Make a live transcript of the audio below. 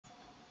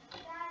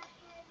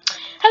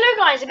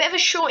guys, a bit of a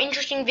short,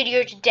 interesting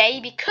video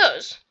today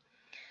because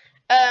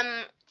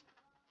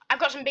I've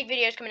got some big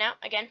videos coming out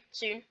again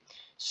soon.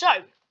 So,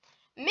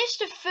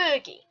 Mr.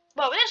 Fergie.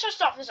 Well, let's just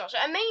start this off. So,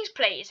 Amaze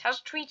Plays has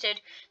tweeted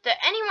that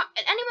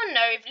anyone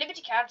know if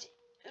Liberty Cat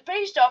is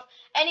based off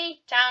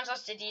any towns or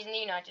cities in the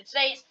United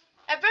States?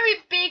 A very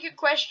big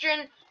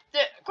question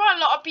that quite a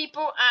lot of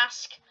people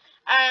ask.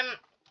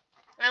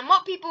 And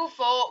what people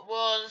thought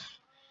was,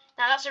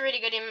 now that's a really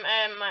good.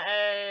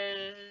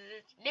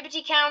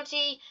 Liberty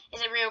County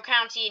is a real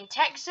county in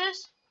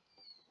Texas.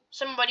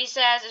 Somebody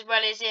says as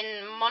well as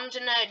in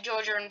Montana,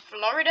 Georgia, and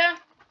Florida.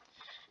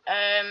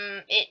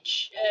 And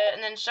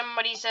then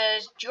somebody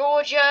says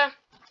Georgia.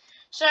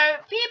 So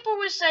people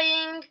were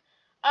saying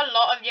a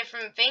lot of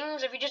different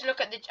things. If you just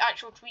look at the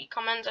actual tweet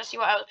comments, I see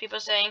what else people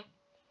are saying.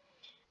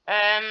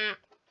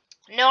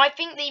 No, I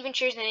think they even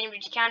chose the name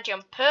Liberty County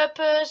on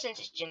purpose since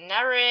it's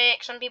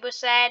generic, some people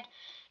said.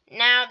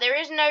 Now, there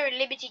is no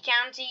Liberty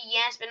County,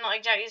 yes, but not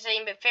exactly the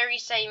same, but very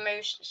same,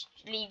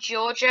 mostly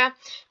Georgia.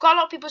 Got a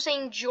lot of people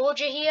saying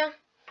Georgia here.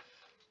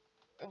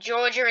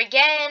 Georgia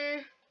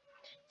again.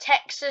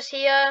 Texas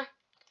here.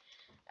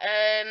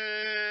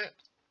 There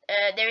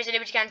is a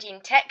Liberty County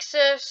in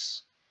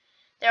Texas.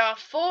 There are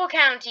 4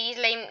 counties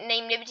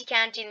named Liberty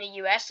County in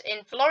the US,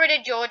 in Florida,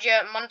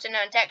 Georgia, Montana,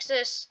 and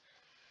Texas.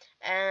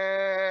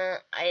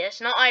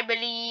 It's not, I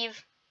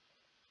believe.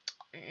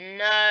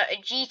 No,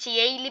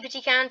 GTA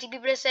Liberty County,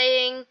 people are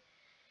saying.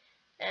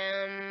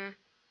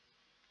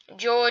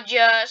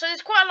 Georgia. So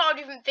there's quite a lot of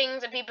different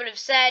things that people have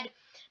said.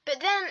 But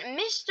then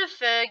Mr.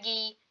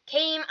 Fergie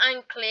came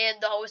and cleared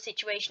the whole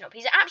situation up.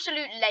 He's an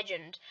absolute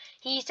legend.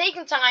 He's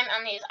taken time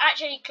and he's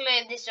actually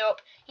cleared this up.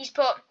 He's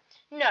put,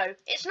 no,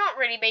 it's not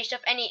really based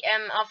off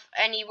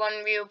any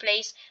one real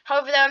place.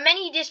 However, there are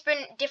many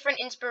different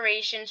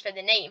inspirations for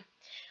the name.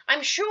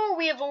 I'm sure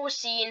we have all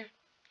seen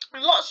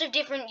lots of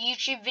different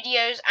YouTube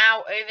videos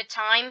out over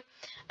time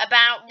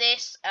about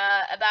this,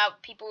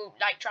 about people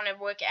like trying to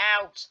work it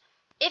out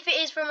if it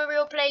is from a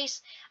real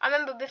place. I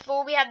remember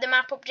before we had the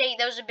map update,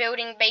 there was a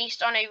building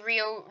based on a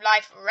real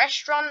life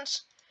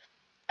restaurant,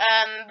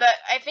 but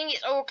I think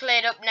it's all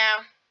cleared up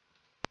now.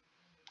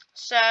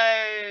 So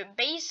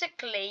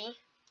basically,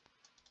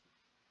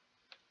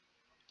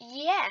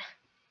 yeah,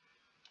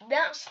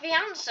 that's the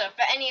answer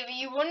for any of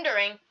you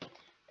wondering.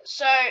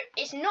 So,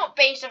 it's not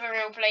based off a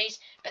real place,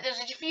 but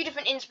there's a few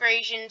different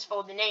inspirations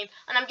for the name.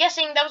 And I'm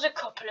guessing there was a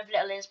couple of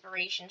little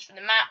inspirations for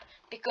the map,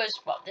 because,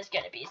 well, there's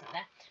going to be, isn't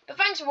there? But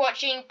thanks for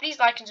watching. Please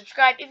like and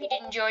subscribe if you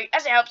did enjoy,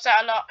 as it helps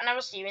out a lot. And I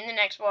will see you in the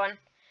next one.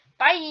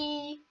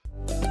 Bye!